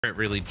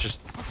really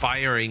just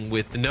firing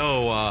with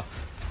no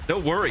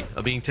worry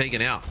of being taken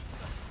out.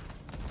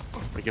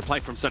 We can play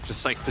from such a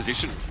safe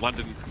position.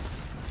 London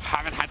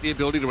haven't had the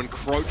ability to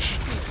encroach.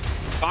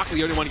 SparkR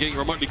the only one getting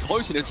remotely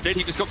close, and instead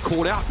he just got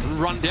caught out and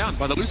run down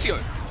by the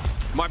Lucio.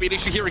 Might be an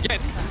issue here again.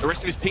 The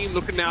rest of his team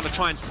looking now to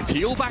try and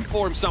peel back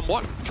for him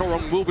somewhat.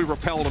 Chorong will be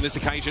repelled on this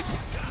occasion.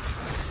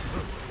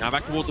 Now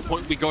back towards the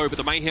point we go, but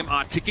the Mayhem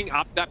are ticking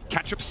up that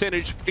catch-up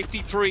percentage,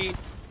 53.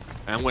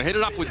 And we're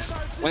headed upwards.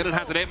 Landon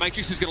has an air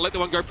matrix who's going to let the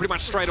one go pretty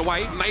much straight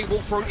away. May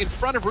walk through in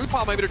front of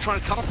Rupal, maybe to try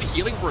and cut off the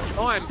healing for a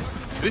time.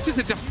 This is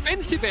a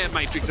defensive air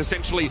matrix,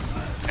 essentially.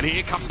 And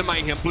here come the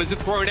Mayhem. Blizzard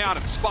thrown out,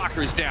 and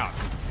SparkR is down.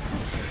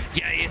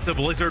 Yeah, it's a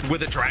Blizzard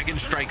with a Dragon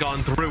Strike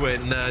on through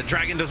it, and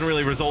Dragon doesn't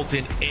really result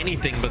in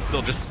anything, but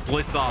still just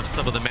splits off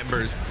some of the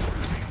members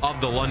of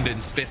the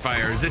London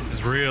Spitfires. This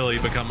has really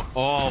become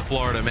all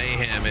Florida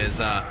Mayhem is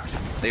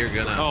they're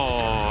gonna...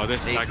 Oh, they're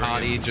staggering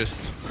Hadi him.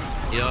 just...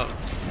 Yup.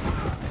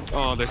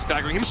 Oh, they're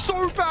staggering him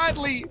so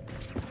badly!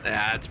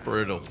 That's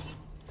brutal.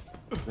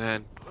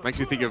 Man,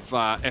 makes me think of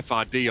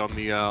FRD on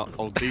the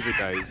old D.VA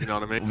days, you know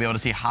what I mean? We'll be able to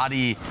see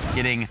Hadi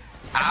getting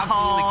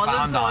absolutely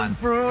clowned on.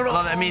 Brutal.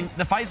 I mean,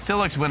 the fight still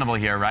looks winnable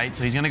here, right?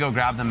 So he's going to go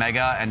grab the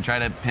Mega and try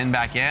to pin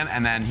back in,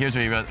 and then here's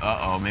where he goes,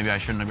 uh-oh, maybe I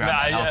shouldn't have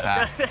grabbed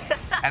that health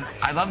back. And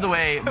I love the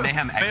way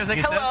Mayhem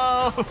executes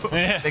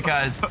this,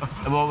 because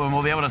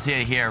we'll be able to see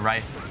it here,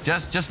 right?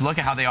 Just look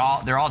at how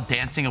they're all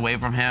dancing away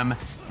from him.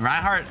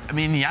 Reinhardt, I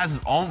mean, he has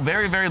his own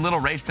very, very little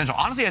rage potential.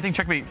 Honestly, I think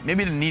Checkmate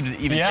maybe didn't need to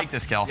even take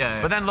this kill.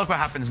 But then look what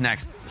happens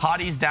next.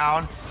 Hadi's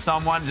down,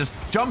 someone just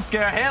jump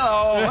scare,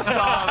 hello, what's up?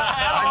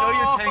 I know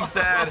your tank's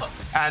dead.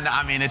 And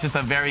I mean, it's just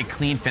a very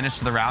clean finish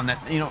to the round that,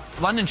 you know,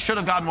 London should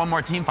have gotten one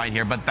more team fight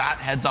here, but that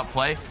heads up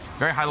play,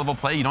 very high level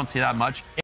play, you don't see that much.